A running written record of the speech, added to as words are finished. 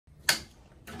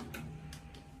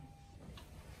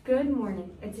Good morning.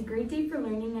 It's a great day for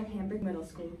learning at Hamburg Middle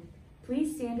School.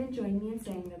 Please stand and join me in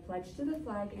saying the pledge to the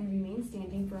flag and remain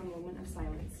standing for a moment of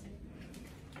silence.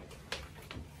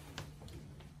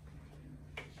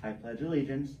 I pledge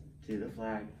allegiance to the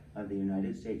flag of the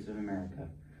United States of America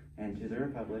and to the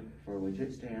republic for which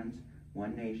it stands,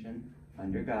 one nation,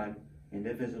 under God,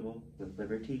 indivisible, with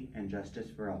liberty and justice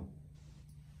for all.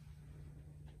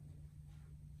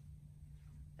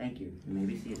 Thank you. You may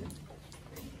be seated.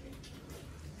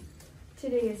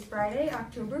 Today is Friday,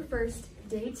 October 1st,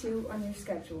 day 2 on your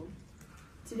schedule.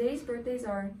 Today's birthdays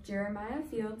are Jeremiah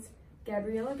Fields,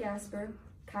 Gabriella Gasper,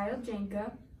 Kyle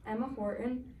Janka, Emma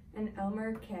Horton, and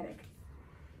Elmer Kaddick.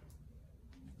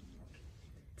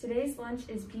 Today's lunch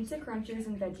is pizza crunchers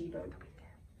and veggie bug.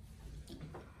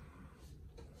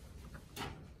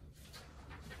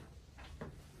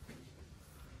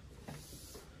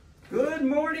 Good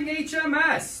morning,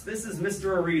 HMS. This is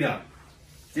Mr. Arita.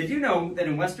 Did you know that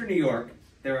in Western New York,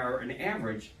 there are an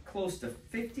average close to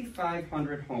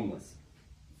 5,500 homeless?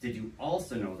 Did you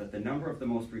also know that the number of the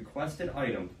most requested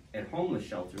item at homeless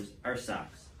shelters are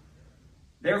socks?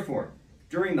 Therefore,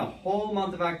 during the whole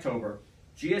month of October,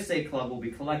 GSA Club will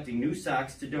be collecting new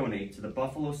socks to donate to the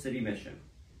Buffalo City Mission.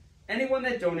 Anyone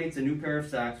that donates a new pair of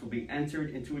socks will be entered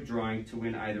into a drawing to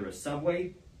win either a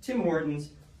Subway, Tim Hortons,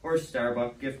 or a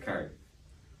Starbucks gift card.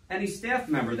 Any staff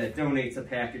member that donates a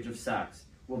package of socks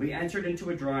will be entered into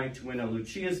a drawing to win a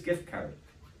Lucia's gift card.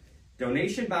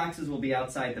 Donation boxes will be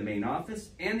outside the main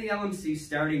office and the LMC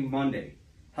starting Monday.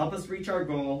 Help us reach our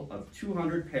goal of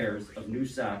 200 pairs of new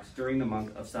socks during the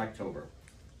month of October.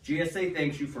 GSA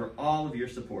thanks you for all of your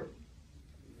support.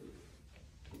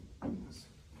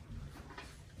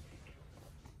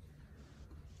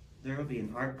 There will be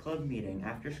an art club meeting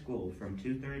after school from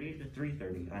 2:30 to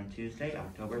 3:30 on Tuesday,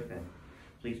 October 5th.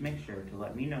 Please make sure to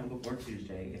let me know before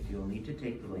Tuesday if you will need to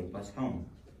take the late bus home.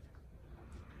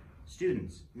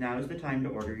 Students, now is the time to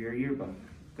order your yearbook.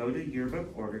 Go to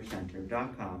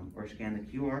yearbookordercenter.com or scan the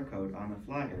QR code on the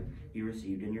flyer you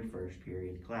received in your first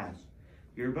period class.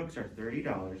 Yearbooks are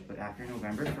 $30, but after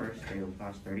November 1st, they will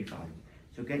cost $35.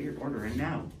 So get your order in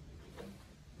now.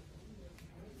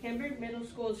 Hamburg Middle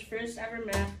School's first ever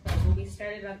math club will be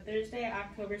started on Thursday,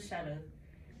 October 7th.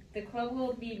 The club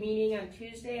will be meeting on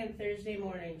Tuesday and Thursday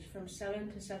mornings from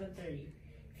 7 to 7:30.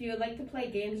 If you would like to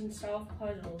play games and solve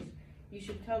puzzles, you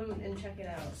should come and check it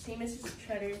out. See Mrs.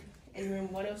 Treader in room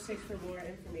 106 for more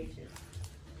information.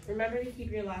 Remember to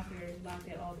keep your locker locked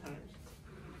at all times.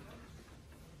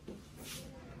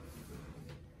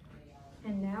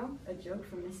 And now, a joke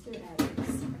from Mr.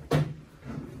 Adams.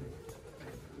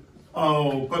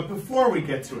 Oh, but before we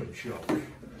get to a joke,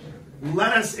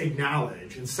 let us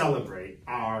acknowledge and celebrate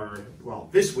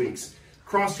this week's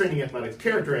cross-training athletics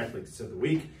character athletes of the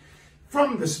week.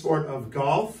 From the sport of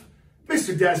golf,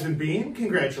 Mr. Desmond Bean,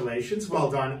 congratulations.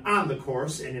 Well done on the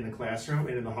course and in the classroom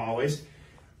and in the hallways.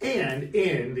 And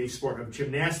in the sport of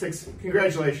gymnastics,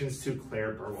 congratulations to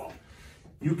Claire Burwell.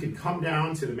 You can come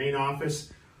down to the main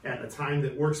office at a time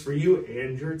that works for you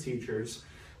and your teachers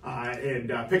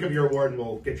and pick up your award, and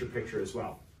we'll get your picture as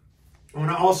well. I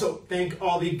want to also thank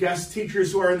all the guest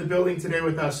teachers who are in the building today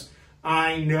with us.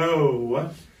 I know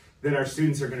that our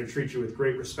students are going to treat you with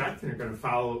great respect and are going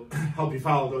to help you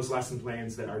follow those lesson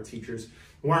plans that our teachers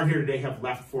who aren't here today have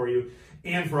left for you.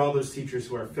 And for all those teachers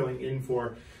who are filling in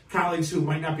for colleagues who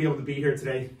might not be able to be here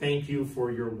today, thank you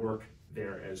for your work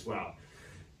there as well.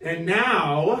 And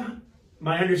now,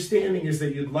 my understanding is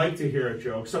that you'd like to hear a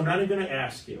joke, so I'm not even going to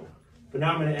ask you. But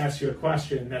now I'm going to ask you a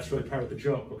question, and that's really part of the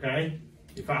joke, okay?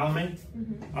 You follow me?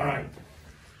 Mm-hmm. All right.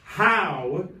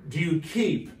 How do you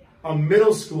keep a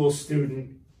middle school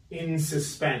student in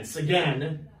suspense?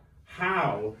 Again,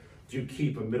 how do you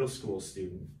keep a middle school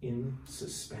student in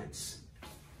suspense?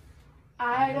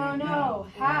 I don't know.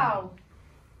 How?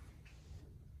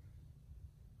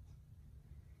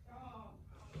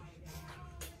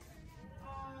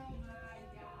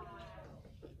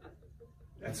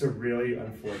 That's a really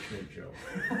unfortunate joke.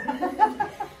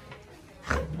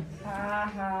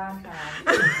 Ha ha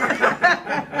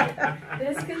ha.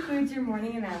 This concludes your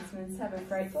morning announcements. Have a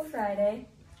frightful Friday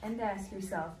and ask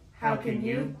yourself, How can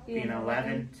you be an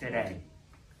 11 today?